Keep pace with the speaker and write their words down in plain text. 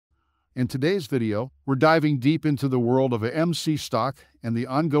In today's video, we're diving deep into the world of AMC stock and the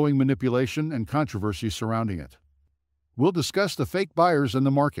ongoing manipulation and controversy surrounding it. We'll discuss the fake buyers in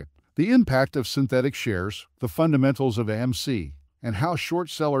the market, the impact of synthetic shares, the fundamentals of AMC, and how short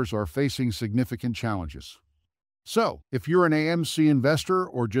sellers are facing significant challenges. So, if you're an AMC investor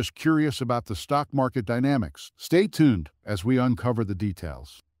or just curious about the stock market dynamics, stay tuned as we uncover the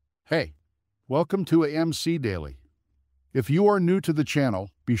details. Hey, welcome to AMC Daily. If you are new to the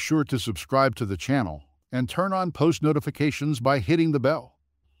channel, be sure to subscribe to the channel and turn on post notifications by hitting the bell,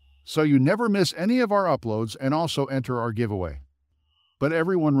 so you never miss any of our uploads and also enter our giveaway. But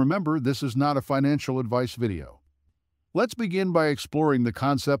everyone, remember, this is not a financial advice video. Let's begin by exploring the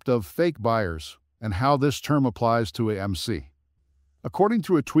concept of fake buyers and how this term applies to AMC. According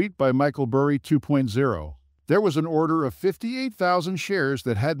to a tweet by Michael Burry 2.0, there was an order of 58,000 shares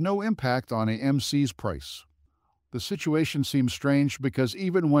that had no impact on AMC's price. The situation seems strange because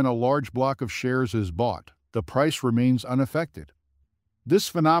even when a large block of shares is bought, the price remains unaffected. This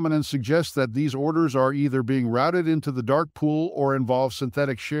phenomenon suggests that these orders are either being routed into the dark pool or involve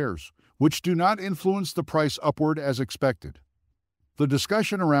synthetic shares, which do not influence the price upward as expected. The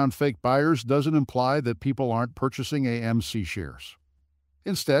discussion around fake buyers doesn't imply that people aren't purchasing AMC shares.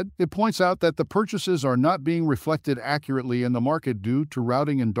 Instead, it points out that the purchases are not being reflected accurately in the market due to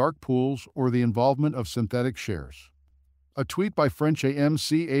routing in dark pools or the involvement of synthetic shares. A tweet by French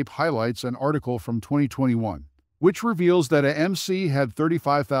AMC Ape highlights an article from 2021, which reveals that AMC had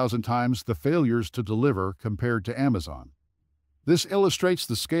 35,000 times the failures to deliver compared to Amazon. This illustrates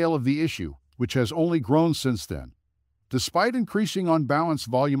the scale of the issue, which has only grown since then. Despite increasing on-balance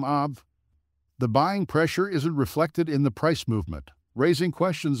volume of, the buying pressure isn't reflected in the price movement, raising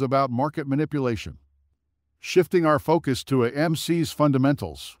questions about market manipulation. Shifting our focus to AMC's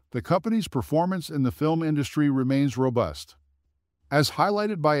fundamentals, the company's performance in the film industry remains robust. As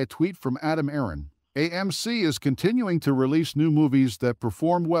highlighted by a tweet from Adam Aaron, AMC is continuing to release new movies that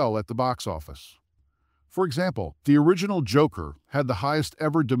perform well at the box office. For example, the original Joker had the highest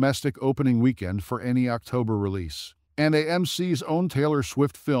ever domestic opening weekend for any October release, and AMC's own Taylor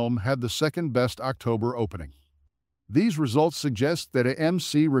Swift film had the second-best October opening. These results suggest that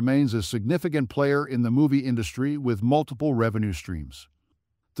AMC remains a significant player in the movie industry with multiple revenue streams.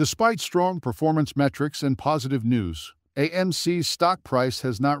 Despite strong performance metrics and positive news, AMC's stock price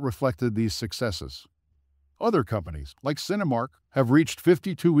has not reflected these successes. Other companies, like Cinemark, have reached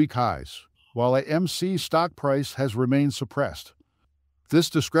 52-week highs, while AMC's stock price has remained suppressed. This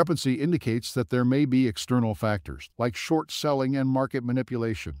discrepancy indicates that there may be external factors, like short selling and market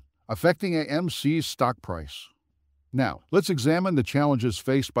manipulation, affecting AMC's stock price. Now, let's examine the challenges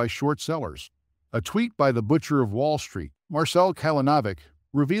faced by short sellers. A tweet by the Butcher of Wall Street, Marcel Kalanovic,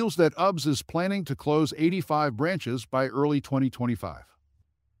 reveals that UBS is planning to close 85 branches by early 2025.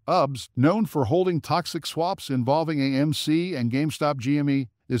 UBS, known for holding toxic swaps involving AMC and GameStop GME,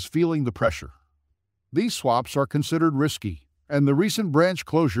 is feeling the pressure. These swaps are considered risky, and the recent branch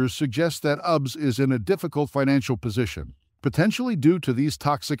closures suggest that UBS is in a difficult financial position, potentially due to these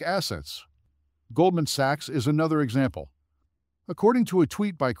toxic assets. Goldman Sachs is another example. According to a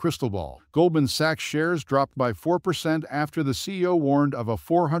tweet by Crystalball, Goldman Sachs shares dropped by 4% after the CEO warned of a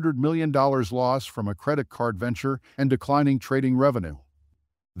 $400 million loss from a credit card venture and declining trading revenue.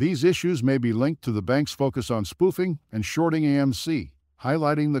 These issues may be linked to the bank's focus on spoofing and shorting AMC,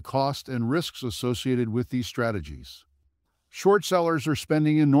 highlighting the cost and risks associated with these strategies. Short sellers are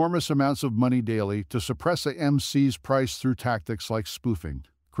spending enormous amounts of money daily to suppress AMC's price through tactics like spoofing,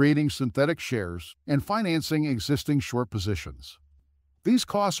 creating synthetic shares, and financing existing short positions. These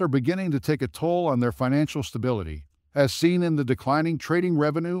costs are beginning to take a toll on their financial stability, as seen in the declining trading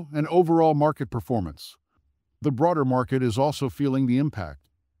revenue and overall market performance. The broader market is also feeling the impact.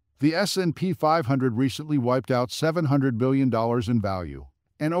 The S&P 500 recently wiped out $700 billion in value,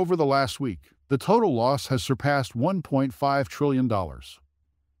 and over the last week, the total loss has surpassed $1.5 trillion.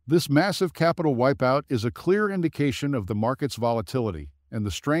 This massive capital wipeout is a clear indication of the market's volatility and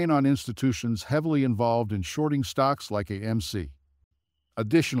the strain on institutions heavily involved in shorting stocks like AMC.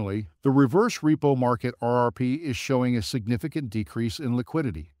 Additionally, the reverse repo market RRP is showing a significant decrease in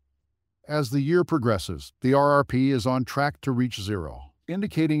liquidity. As the year progresses, the RRP is on track to reach zero,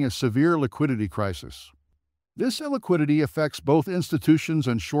 indicating a severe liquidity crisis. This illiquidity affects both institutions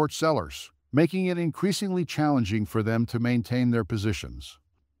and short sellers, making it increasingly challenging for them to maintain their positions.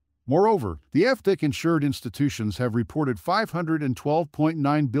 Moreover, the FDIC-insured institutions have reported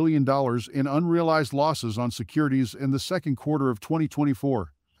 $512.9 billion in unrealized losses on securities in the second quarter of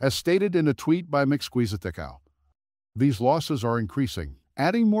 2024, as stated in a tweet by Citadel. These losses are increasing,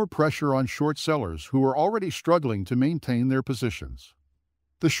 adding more pressure on short sellers who are already struggling to maintain their positions.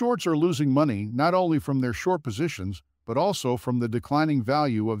 The shorts are losing money not only from their short positions, but also from the declining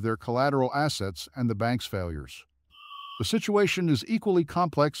value of their collateral assets and the bank's failures. The situation is equally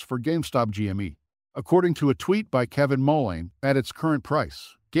complex for GameStop GME. According to a tweet by Kevin Mullane, at its current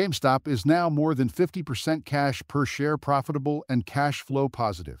price, GameStop is now more than 50% cash per share profitable and cash flow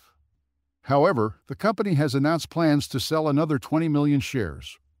positive. However, the company has announced plans to sell another 20 million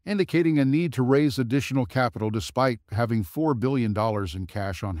shares, indicating a need to raise additional capital despite having $4 billion in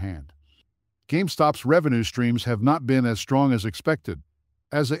cash on hand. GameStop's revenue streams have not been as strong as expected.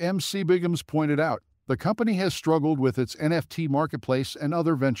 As AMC Biggums pointed out, the company has struggled with its NFT marketplace and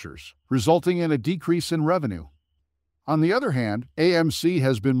other ventures, resulting in a decrease in revenue. On the other hand, AMC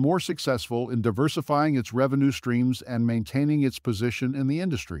has been more successful in diversifying its revenue streams and maintaining its position in the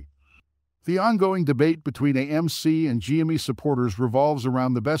industry. The ongoing debate between AMC and GME supporters revolves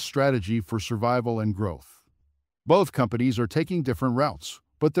around the best strategy for survival and growth. Both companies are taking different routes,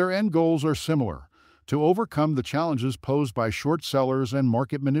 but their end goals are similar: to overcome the challenges posed by short sellers and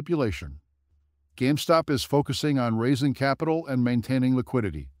market manipulation. GameStop is focusing on raising capital and maintaining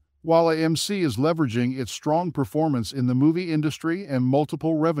liquidity, while AMC is leveraging its strong performance in the movie industry and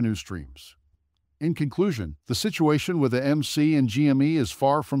multiple revenue streams. In conclusion, the situation with AMC and GME is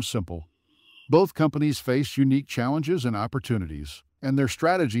far from simple. Both companies face unique challenges and opportunities, and their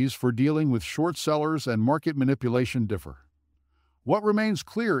strategies for dealing with short sellers and market manipulation differ. What remains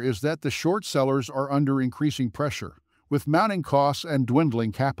clear is that the short sellers are under increasing pressure, with mounting costs and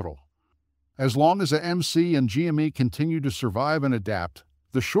dwindling capital. As long as AMC and GME continue to survive and adapt,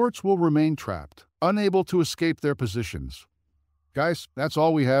 the shorts will remain trapped, unable to escape their positions. Guys, that's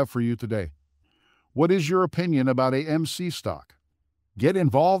all we have for you today. What is your opinion about AMC stock? Get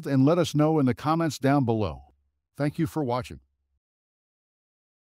involved and let us know in the comments down below. Thank you for watching.